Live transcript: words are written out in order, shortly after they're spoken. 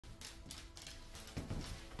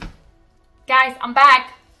Guys, I'm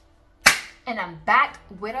back. And I'm back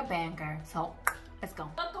with a banger. So, let's go.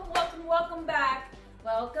 Welcome back.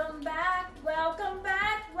 Welcome back. Welcome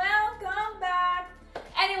back. Welcome back.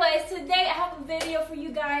 Anyways, today I have a video for you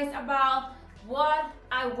guys about what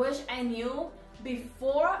I wish I knew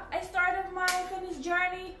before I started my fitness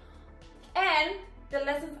journey and the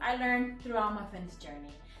lessons I learned throughout my fitness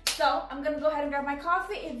journey. So I'm gonna go ahead and grab my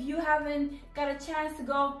coffee. If you haven't got a chance to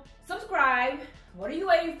go subscribe, what are you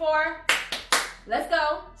waiting for? Let's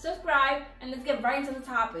go, subscribe, and let's get right into the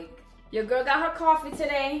topic. Your girl got her coffee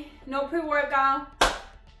today, no pre-workout,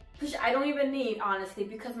 which I don't even need, honestly,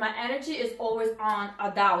 because my energy is always on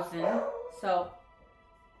 1,000. So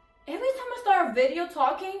every time I start a video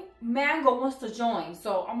talking, Mango wants to join.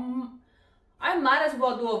 So I might as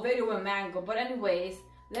well do a video with Mango. But anyways,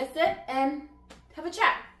 let's sit and have a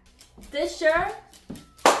chat. This shirt,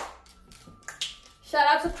 shout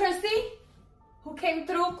out to Chrissy, who came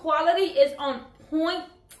through. Quality is on point.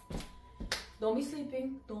 Don't be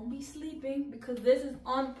sleeping, because this is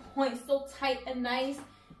on point, so tight and nice.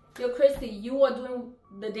 Yo, Chrissy, you are doing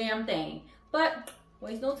the damn thing. But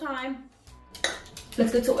waste no time.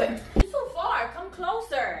 Let's get to it. You're so far, come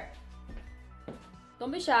closer.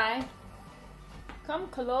 Don't be shy. Come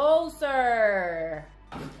closer.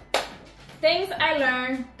 Things I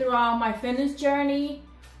learned throughout my fitness journey.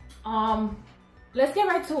 Let's get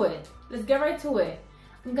right to it.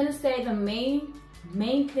 I'm gonna say the main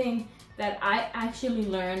thing that I actually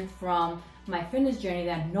learned from my fitness journey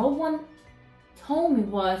that no one told me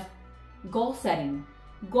was goal setting.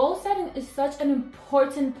 Goal setting is such an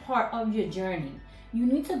important part of your journey. You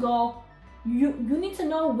need to you need to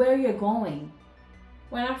know where you're going.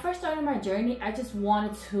 When I first started my journey, I just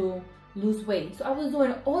wanted to lose weight. So I was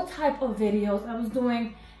doing all type of videos. I was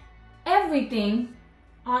doing everything,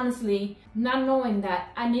 honestly, not knowing that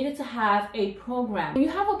I needed to have a program. When you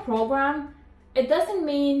have a program, it doesn't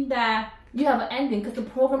mean that you have an ending, because the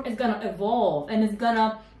program is gonna evolve and it's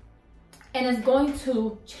going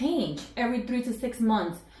to change every 3 to 6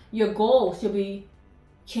 months. Your goals should be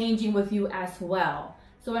changing with you as well.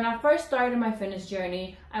 So when I first started my fitness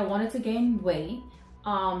journey, I wanted to gain weight.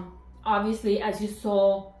 Obviously, as you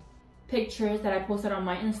saw pictures that I posted on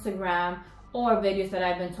my Instagram or videos that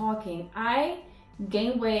I've been talking, I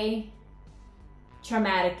gained weight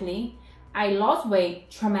traumatically. I lost weight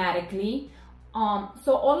traumatically.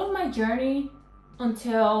 So all of my journey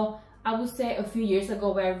until I would say a few years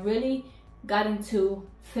ago, where I really got into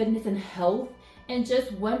fitness and health and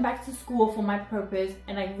just went back to school for my purpose,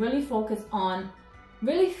 and I really focused on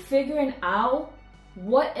really figuring out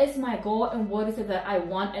what is my goal and what is it that I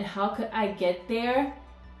want and how could I get there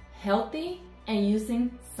healthy and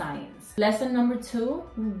using science. Lesson number 2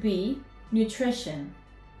 would be nutrition.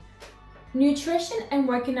 Nutrition and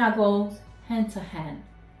working out goes hand to hand.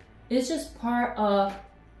 It's just part of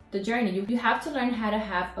the journey. You have to learn how to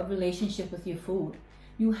have a relationship with your food.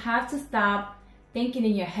 You have to stop thinking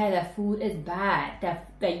in your head that food is bad,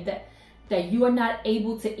 that you are not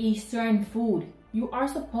able to eat certain food. You are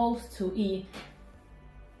supposed to eat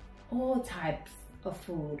all types of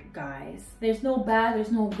food, guys. There's no bad,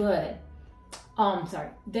 there's no good.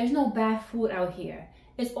 There's no bad food out here.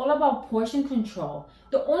 It's all about portion control.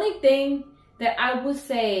 The only thing that I would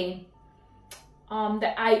say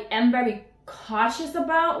that I am very cautious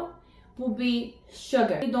about will be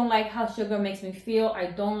sugar. I don't like how sugar makes me feel. I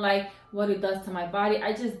don't like what it does to my body.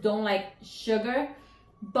 I just don't like sugar.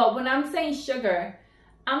 But when I'm saying sugar,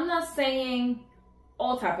 I'm not saying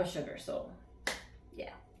all type of sugar. So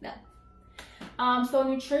yeah, no. So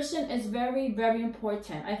nutrition is very, very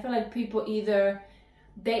important. I feel like people either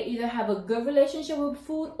have a good relationship with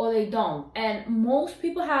food or they don't. And most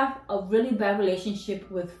people have a really bad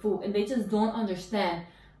relationship with food, and they just don't understand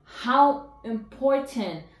how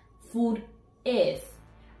important food is.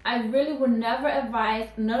 I really would never advise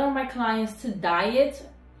none of my clients to diet.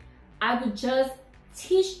 I would just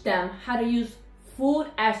teach them how to use food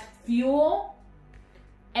as fuel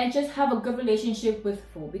and just have a good relationship with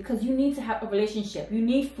food, because you need to have a relationship. You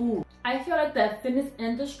need food. I feel like the fitness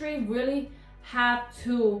industry really have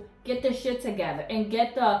to get their shit together and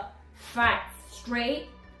get the facts straight,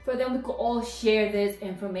 for them we could all share this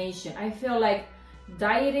information. I feel like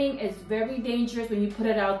dieting is very dangerous when you put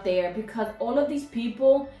it out there, because all of these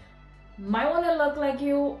people might want to look like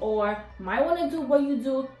you or might want to do what you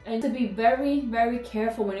do, and to be very, very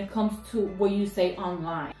careful when it comes to what you say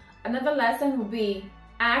online. Another lesson would be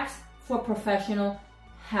ask for professional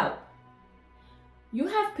help. You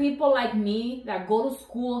have people like me that go to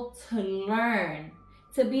school to learn,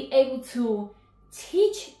 to be able to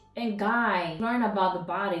teach and guide, learn about the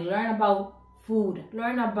body, learn about food,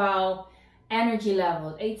 learn about energy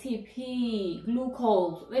levels, ATP,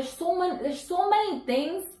 glucose. There's so many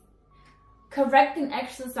things. Correcting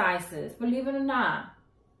exercises, believe it or not.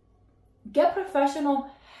 Get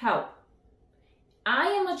professional help. I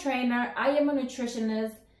am a trainer, I am a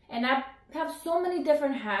nutritionist, and I have so many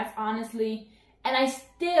different hats, honestly. And I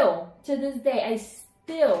still, to this day, I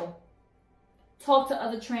still talk to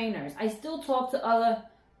other trainers. I still talk to other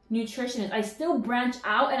nutritionists. I still branch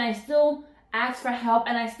out and I still ask for help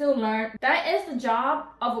and I still learn. That is the job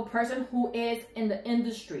of a person who is in the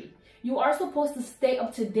industry. You are supposed to stay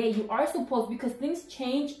up to date. You are supposed, because things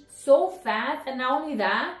change so fast. And not only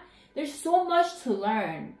that, there's so much to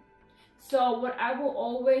learn. So what I will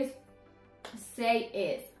always say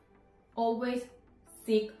is, always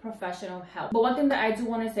seek professional help. But one thing that I do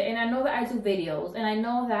want to say, and I know that I do videos and I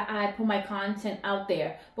know that I put my content out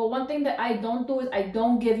there, but one thing that I don't do is I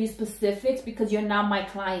don't give you specifics, because you're not my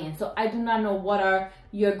client. So I do not know what are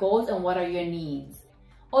your goals and what are your needs.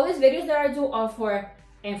 All these videos that I do are for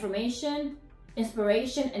information,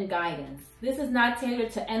 inspiration, and guidance. This is not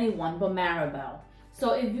tailored to anyone but Maribel.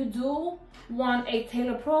 So if you do want a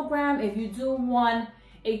tailored program, if you do want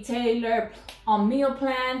a tailored meal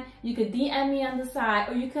plan, you could DM me on the side,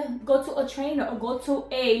 or you can go to a trainer or go to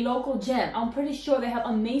a local gym. I'm pretty sure they have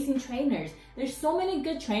amazing trainers. There's so many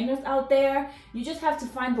good trainers out there. You just have to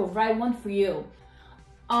find the right one for you.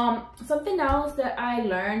 Something else that I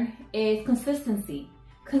learned is consistency.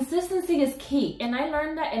 Consistency is key, and I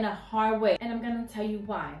learned that in a hard way, and I'm gonna tell you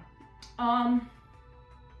why.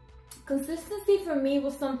 Consistency for me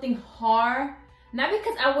was something hard, not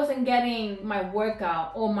because I wasn't getting my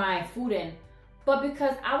workout or my food in, but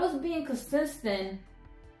because I was being consistent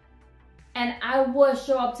and I would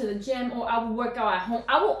show up to the gym or I would work out at home.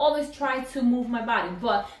 I will always try to move my body,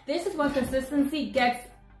 but this is when consistency got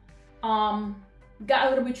a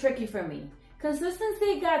little bit tricky for me.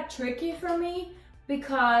 Consistency got tricky for me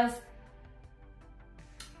because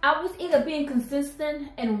I was either being consistent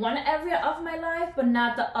in one area of my life, but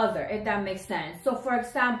not the other, if that makes sense. So for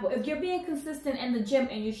example, if you're being consistent in the gym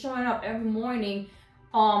and you're showing up every morning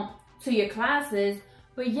to your classes,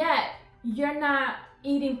 but yet you're not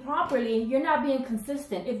eating properly, you're not being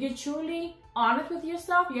consistent. If you're truly honest with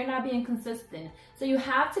yourself, you're not being consistent. So you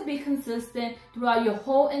have to be consistent throughout your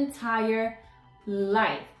whole entire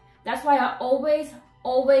life. That's why I always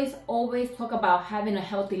talk about having a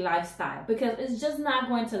healthy lifestyle, because it's just not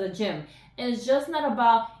going to the gym. It's just not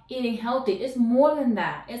about eating healthy. It's more than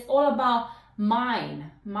that. It's all about mind,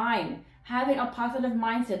 having a positive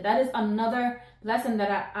mindset. That is another lesson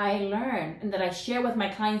that I learned and that I share with my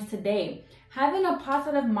clients today. Having a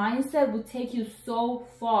positive mindset will take you so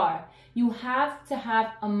far. You have to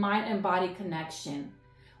have a mind and body connection.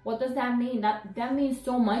 What does that mean? That means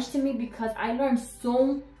so much to me, because I learned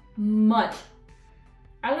so much.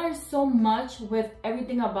 I learned so much with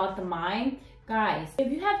everything about the mind. Guys,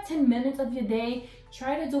 if you have 10 minutes of your day,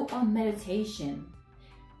 try to do a meditation.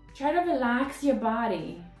 Try to relax your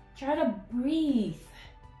body. Try to breathe.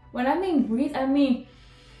 When I mean breathe, I mean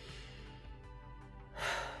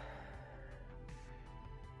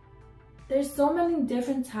there's so many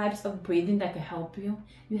different types of breathing that can help you.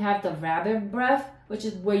 You have the rabbit breath, which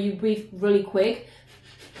is where you breathe really quick.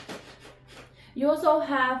 You also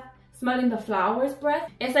have smelling the flowers breath.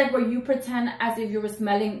 It's like where you pretend as if you were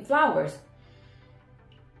smelling flowers.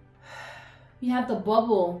 You have the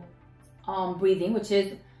bubble breathing, which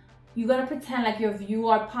is you're gonna pretend like you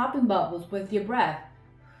are popping bubbles with your breath.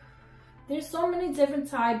 There's so many different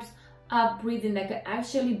types of breathing that could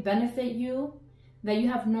actually benefit you, that you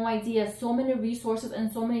have no idea. So many resources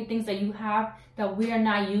and so many things that you have that we are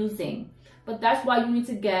not using. But that's why you need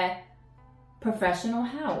to get professional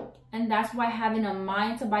help. And that's why having a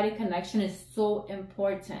mind to body connection is so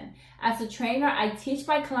important. As a trainer, I teach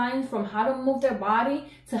my clients from how to move their body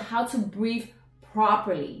to how to breathe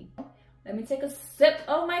properly. Let me take a sip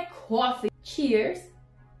of my coffee. Cheers.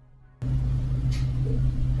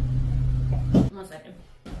 1 second.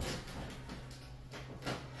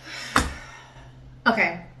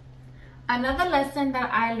 Okay. Another lesson that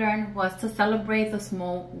I learned was to celebrate the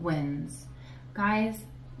small wins. Guys,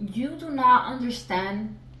 you do not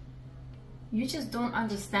understand. You just don't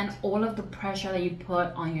understand all of the pressure that you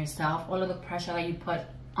put on yourself, all of the pressure that you put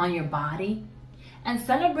on your body. And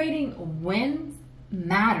celebrating wins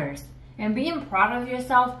matters. And being proud of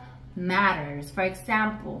yourself matters. For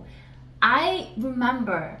example, I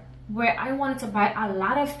remember where I wanted to buy a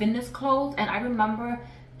lot of fitness clothes, and I remember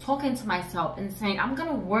talking to myself and saying, I'm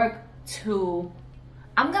gonna work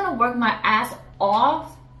my ass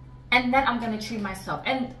off, and then I'm gonna treat myself.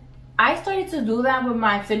 And I started to do that with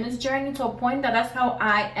my fitness journey to a point that that's how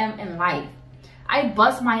I am in life. I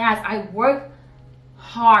bust my ass. I work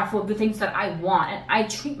hard for the things that I want, and I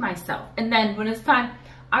treat myself. And then when it's time,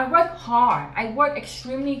 I work hard. I work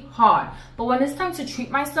extremely hard. But when it's time to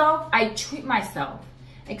treat myself, I treat myself.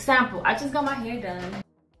 Example, I just got my hair done.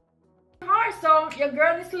 Hard, so your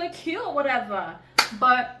girl needs to look cute or whatever.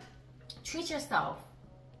 But treat yourself.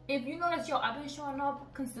 If you notice, yo, I've been showing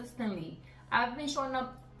up consistently. I've been showing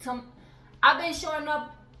up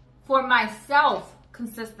for myself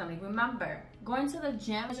consistently. Remember, going to the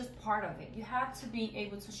gym is just part of it. You have to be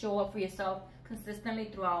able to show up for yourself consistently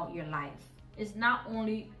throughout your life. It's not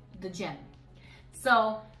only the gym.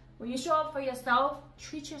 So when you show up for yourself,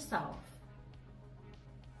 treat yourself.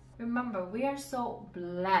 Remember, we are so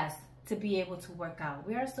blessed to be able to work out.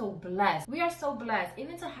 We are so blessed. We are so blessed.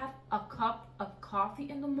 Even to have a cup of coffee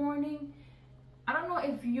in the morning. I don't know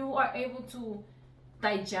if you are able to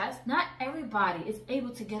digest. Not everybody is able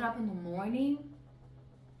to get up in the morning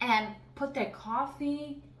and put their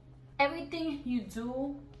coffee. Everything you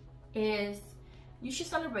do is, you should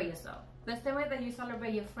celebrate yourself. The same way that you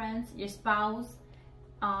celebrate your friends, your spouse,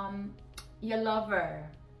 your lover.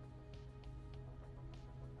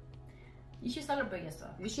 You should celebrate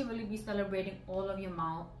yourself. You should really be celebrating all of your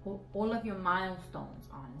milestones,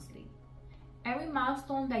 honestly. Every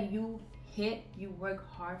milestone that you hit, you work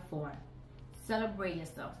hard for. Celebrate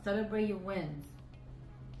yourself. Celebrate your wins.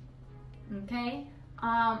 Okay?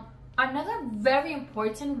 Another very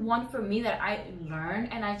important one for me that I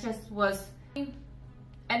learned, and I just was, and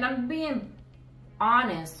I'm being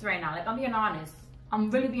honest right now. Like, I'm being honest. I'm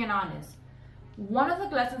really being honest. One of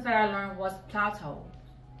the lessons that I learned was plateau.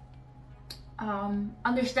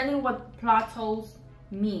 Understanding what plateaus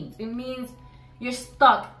means. It means you're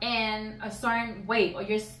stuck in a certain weight, or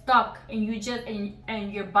you're stuck and you just,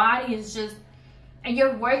 and your body is just, and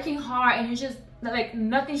you're working hard and you're just like,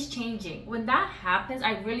 nothing's changing. When that happens,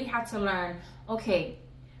 I really had to learn, okay,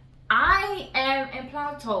 I am in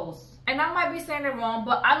plateaus. And I might be saying it wrong,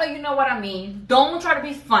 but I know you know what I mean. Don't try to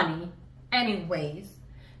be funny. Anyways.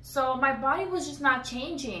 So my body was just not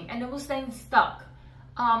changing and it was staying stuck.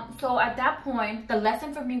 So at that point, the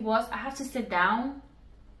lesson for me was I have to sit down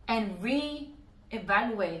and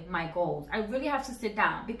re-evaluate my goals. I really have to sit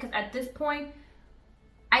down, because at this point,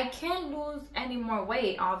 I can't lose any more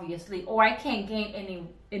weight, obviously, or I can't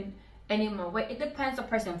gain any more weight. It depends on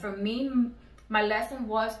the person. For me, my lesson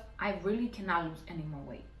was I really cannot lose any more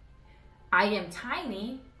weight. I am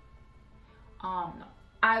tiny.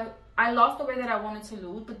 I lost the weight that I wanted to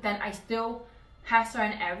lose, but then I still have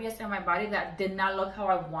certain areas in my body that did not look how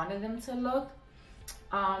I wanted them to look.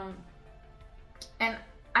 And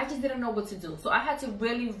I just didn't know what to do. So I had to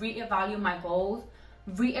really reevaluate my goals,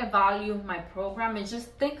 reevaluate my program, and just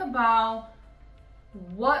think about,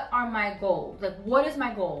 what are my goals? Like, what is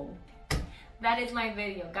my goal? That is my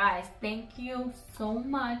video, guys. Thank you so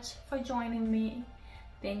much for joining me.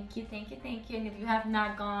 Thank you, thank you, thank you. And if you have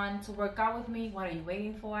not gone to work out with me, what are you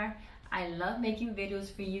waiting for? I love making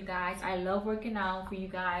videos for you guys. I love working out for you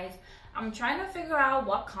guys. I'm trying to figure out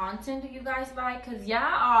what content do you guys like, because y'all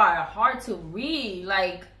are hard to read.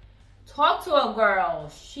 Like, talk to a girl.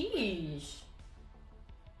 Sheesh.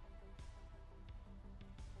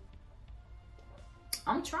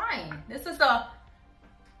 I'm trying. This is a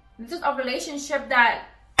relationship that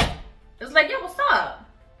is like, yeah, what's up?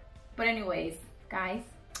 But anyways, guys,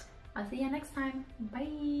 I'll see you next time.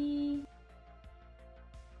 Bye.